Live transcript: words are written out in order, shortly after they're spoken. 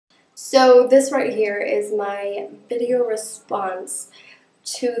So this right here is my video response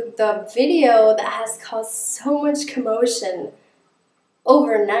to the video that has caused so much commotion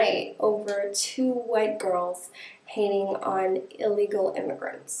overnight over two white girls hating on illegal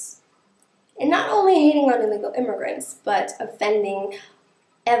immigrants. And not only hating on illegal immigrants, but offending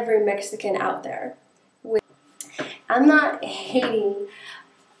every Mexican out there. I'm not hating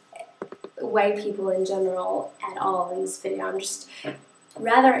white people in general at all in this video. I'm just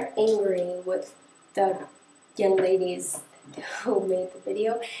rather angry with the young ladies who made the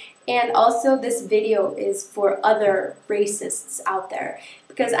video. And also this video is for other racists out there,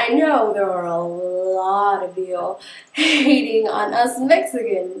 because I know there are a lot of you hating on us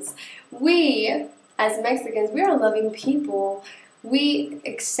Mexicans. We, as Mexicans, we are loving people. We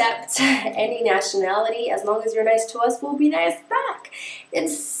accept any nationality. As long as you're nice to us, we'll be nice back.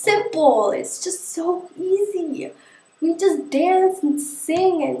 It's simple. It's just so easy. We just dance and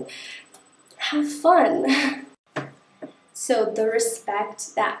sing and have fun. So the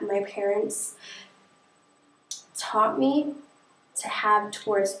respect that my parents taught me to have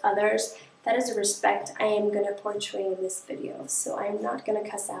towards others, that is a respect I am going to portray in this video. So I am not going to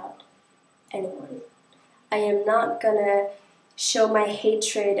cuss out anyone. I am not going to show my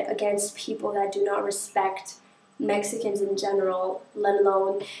hatred against people that do not respect Mexicans in general, let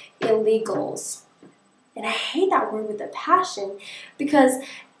alone illegals. And I hate that word with a passion, because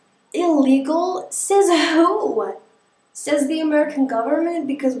illegal says who? Says the American government,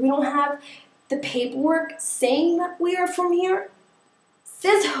 because we don't have the paperwork saying that we are from here?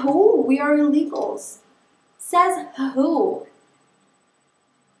 Says who? We are illegals. Says who?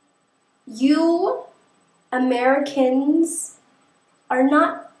 You Americans are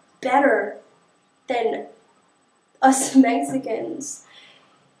not better than us Mexicans.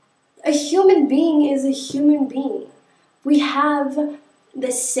 A human being is a human being. We have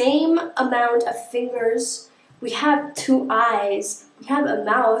the same amount of fingers. We have two eyes. We have a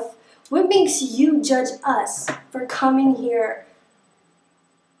mouth. What makes you judge us for coming here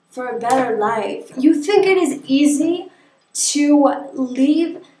for a better life? You think it is easy to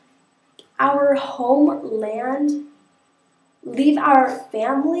leave our homeland, leave our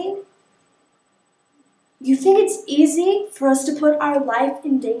family? You think it's easy for us to put our life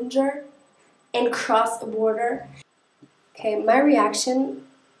in danger and cross a border? Okay, my reaction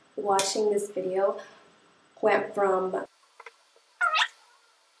watching this video went from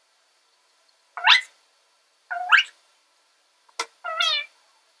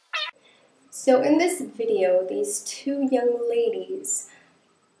So in this video, these two young ladies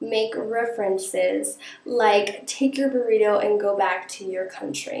make references like, take your burrito and go back to your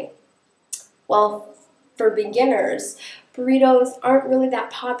country. Well, for beginners, burritos aren't really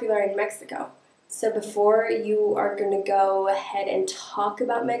that popular in Mexico. So before you are going to go ahead and talk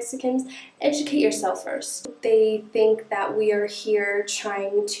about Mexicans, educate yourself first. They think that we are here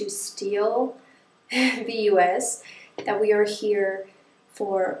trying to steal the U.S., that we are here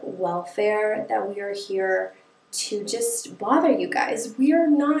for welfare, that we are here to just bother you guys. We are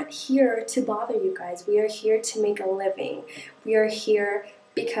not here to bother you guys. We are here to make a living. We are here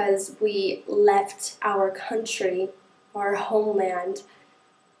because we left our country, our homeland,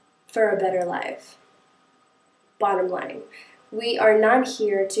 for a better life. Bottom line, we are not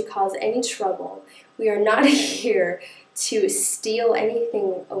here to cause any trouble. We are not here to steal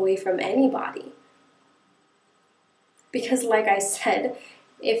anything away from anybody. Because like I said,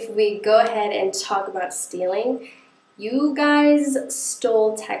 if we go ahead and talk about stealing, you guys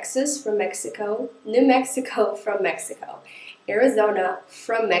stole Texas from Mexico, New Mexico from Mexico, Arizona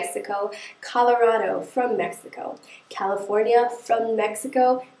from Mexico, Colorado from Mexico, California from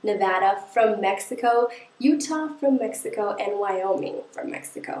Mexico, Nevada from Mexico, Utah from Mexico, and Wyoming from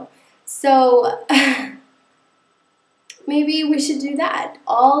Mexico. So maybe we should do that.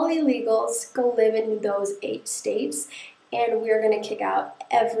 All illegals go live in those 8 states, and we're going to kick out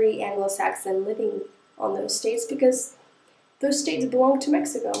every Anglo-Saxon living on those states, because those states belong to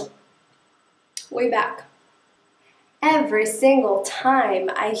Mexico way back. Every single time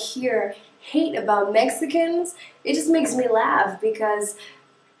I hear hate about Mexicans, it just makes me laugh, because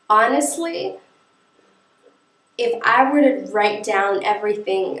honestly, if I were to write down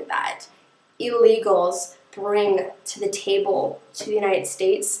everything that illegals bring to the table to the United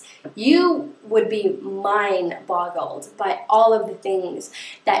States, you would be mind-boggled by all of the things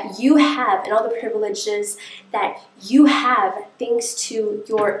that you have and all the privileges that you have thanks to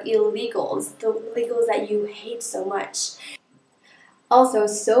your illegals, the illegals that you hate so much. Also,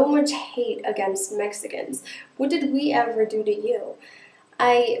 so much hate against Mexicans. What did we ever do to you?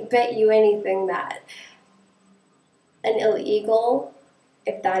 I bet you anything that an illegal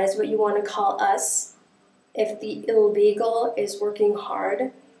if that is what you want to call us, if the illegal is working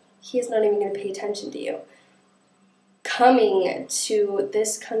hard, he is not even going to pay attention to you. Coming to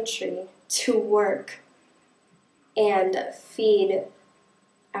this country to work and feed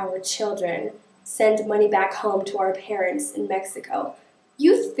our children, send money back home to our parents in Mexico.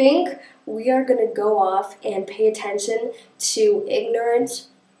 You think we are going to go off and pay attention to ignorant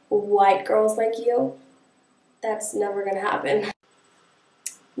white girls like you? That's never going to happen.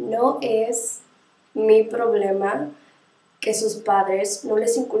 No es mi problema que sus padres no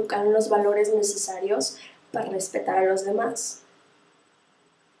les inculcaron los valores necesarios para respetar a los demás.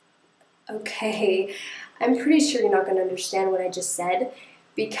 Okay, I'm pretty sure you're not going to understand what I just said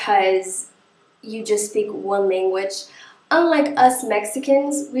because you just speak one language. Unlike us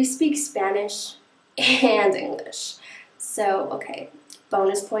Mexicans, we speak Spanish and English. So, okay,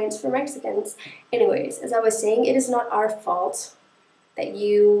 bonus points for Mexicans. Anyways, as I was saying, it is not our fault that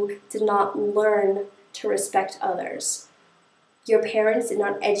you did not learn to respect others. Your parents did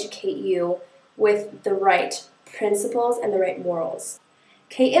not educate you with the right principles and the right morals.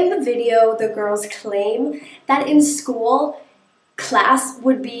 Okay, in the video, the girls claim that in school, class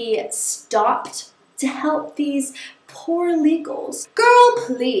would be stopped to help these poor illegals. Girl,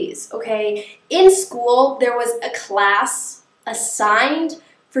 please, okay? In school, there was a class assigned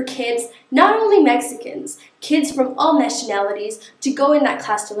for kids, not only Mexicans, kids from all nationalities, to go in that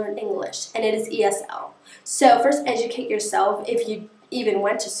class to learn English, and it is ESL. So first educate yourself if you even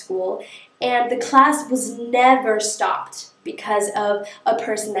went to school, and the class was never stopped because of a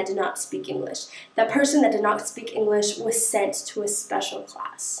person that did not speak English. That person that did not speak English was sent to a special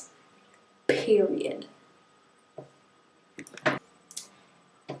class. Period.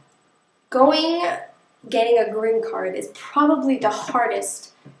 Getting a green card is probably the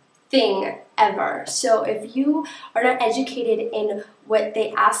hardest thing ever. So if you are not educated in what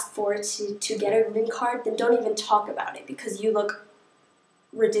they ask for to get a green card, then don't even talk about it because you look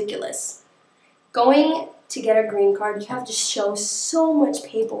ridiculous. Going to get a green card, you have to show so much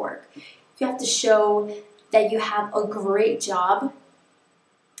paperwork. You have to show that you have a great job.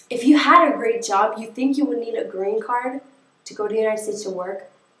 If you had a great job, you think you would need a green card to go to the United States to work?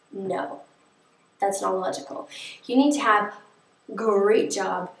 No, that's not logical. You need to have a great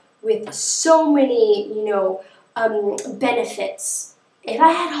job with so many, benefits. If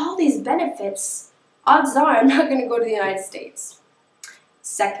I had all these benefits, odds are I'm not going to go to the United States.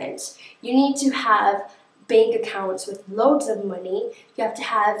 Second, you need to have bank accounts with loads of money. You have to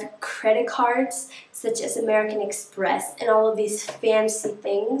have credit cards such as American Express and all of these fancy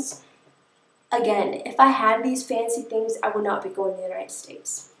things. Again, if I had these fancy things, I would not be going to the United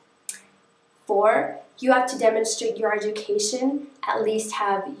States. 4, you have to demonstrate your education, at least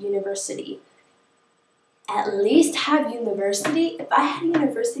have university. At least have university? If I had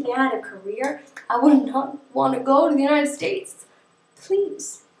university and I had a career, I would not want to go to the United States.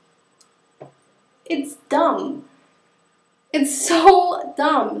 Please. It's dumb. It's so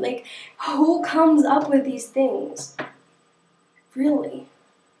dumb. Like, who comes up with these things? Really?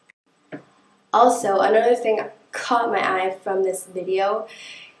 Also, another thing caught my eye from this video.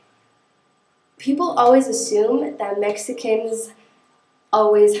 People always assume that Mexicans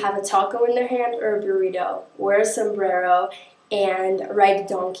always have a taco in their hand or a burrito, wear a sombrero, and ride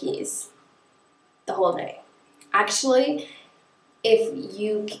donkeys the whole day. Actually, if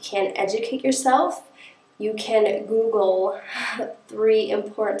you can educate yourself, you can Google 3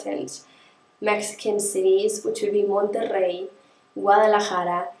 important Mexican cities, which would be Monterrey,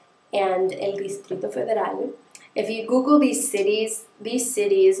 Guadalajara, and El Distrito Federal. If you Google these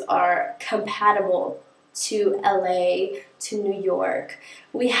cities are compatible to LA, to New York.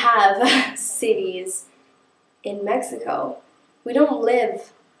 We have cities in Mexico. We don't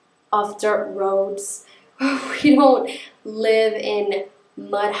live off dirt roads. We don't live in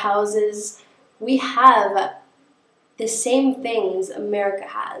mud houses. We have the same things America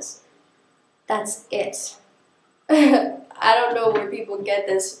has. That's it. I don't know where people get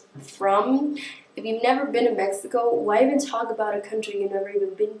this from. If you've never been to Mexico, why even talk about a country you've never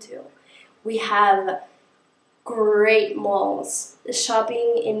even been to? We have great malls. The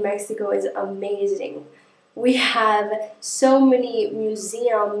shopping in Mexico is amazing. We have so many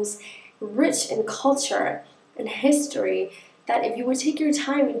museums rich in culture and history that if you would take your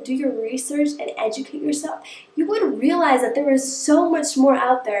time and do your research and educate yourself, you would realize that there is so much more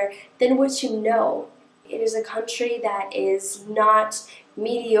out there than what you know. It is a country that is not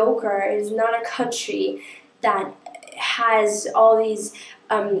mediocre. It is not a country that has all these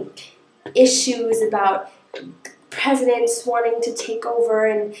issues about presidents wanting to take over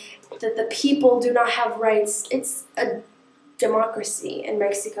and that the people do not have rights. It's a democracy in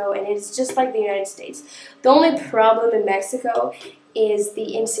Mexico, and it's just like the United States. The only problem in Mexico is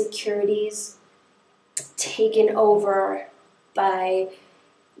the insecurities taken over by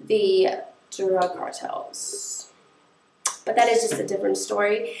the drug cartels. But that is just a different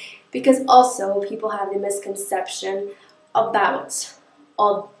story, because also people have the misconception about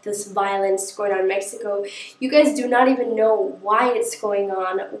all this violence going on in Mexico. You guys do not even know why it's going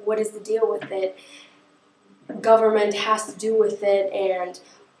on, what is the deal with it, government has to do with it, and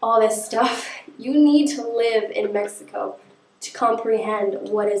all this stuff. You need to live in Mexico to comprehend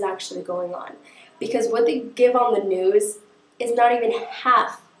what is actually going on, because what they give on the news is not even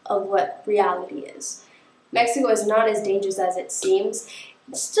half of what reality is. Mexico is not as dangerous as it seems.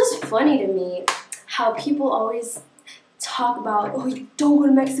 It's just funny to me how people always talk about, oh, you don't go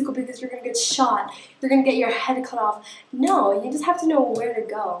to Mexico because you're going to get shot, you're going to get your head cut off. No, you just have to know where to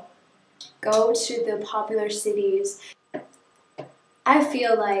go. Go to the popular cities. I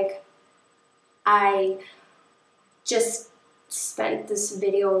feel like I just spent this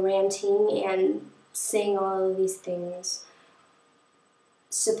video ranting and saying all of these things,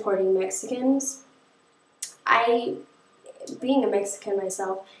 supporting Mexicans. Being a Mexican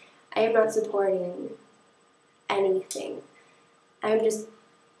myself, I am not supporting anything. I'm just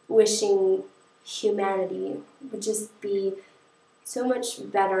wishing humanity would just be so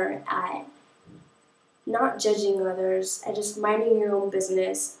much better at not judging others, at just minding your own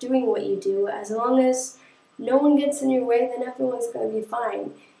business, doing what you do. As long as no one gets in your way, then everyone's going to be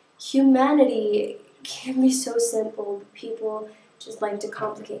fine. Humanity can be so simple, but people just like to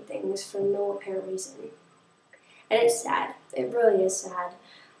complicate things for no apparent reason. And it's sad. It really is sad.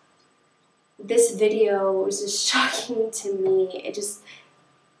 This video was just shocking to me. It just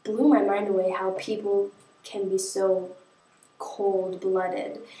blew my mind away how people can be so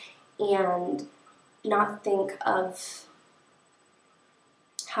cold-blooded and not think of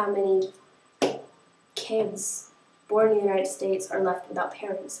how many kids born in the United States are left without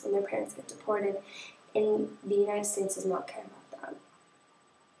parents when their parents get deported, and the United States does not care about them.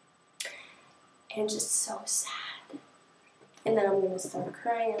 And just so sad. And then I'm going to start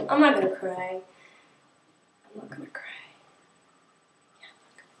crying. I'm not going to cry. I'm not going to cry. Yeah, I'm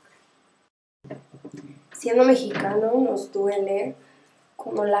not going to cry. Siendo mexicano, nos duele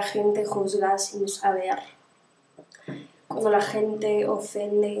cuando la gente juzga sin saber. Cuando la gente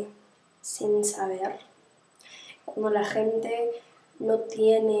ofende sin saber. Cuando la gente no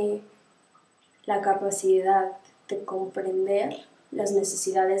tiene la capacidad de comprender las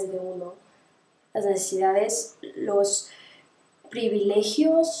necesidades de uno. Las necesidades, los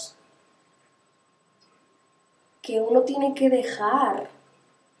privilegios que uno tiene que dejar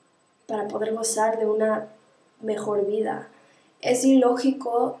para poder gozar de una mejor vida. Es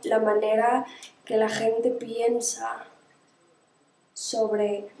ilógico la manera que la gente piensa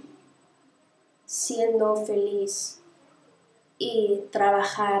sobre siendo feliz y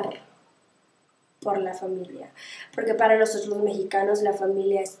trabajar por la familia. Porque para nosotros los mexicanos la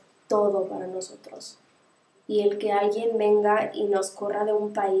familia es todo para nosotros. Y el que alguien venga y nos corra de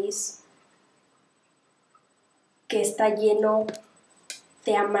un país que está lleno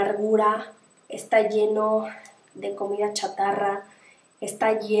de amargura, está lleno de comida chatarra,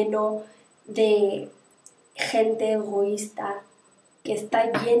 está lleno de gente egoísta, que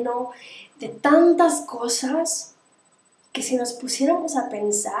está lleno de tantas cosas que si nos pusiéramos a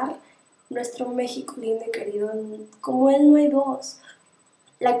pensar, nuestro México lindo y querido, como él no hay dos.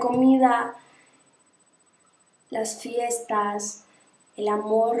 La comida, las fiestas, el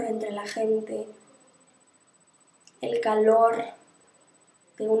amor entre la gente, el calor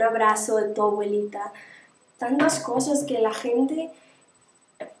de un abrazo de tu abuelita, tantas cosas que la gente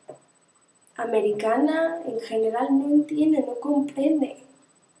americana en general no entiende, no comprende.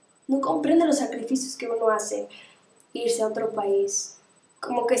 No comprende los sacrificios que uno hace irse a otro país,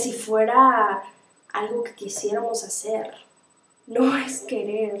 como que si fuera algo que quisiéramos hacer. No es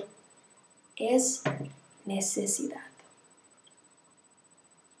querer, es necesidad.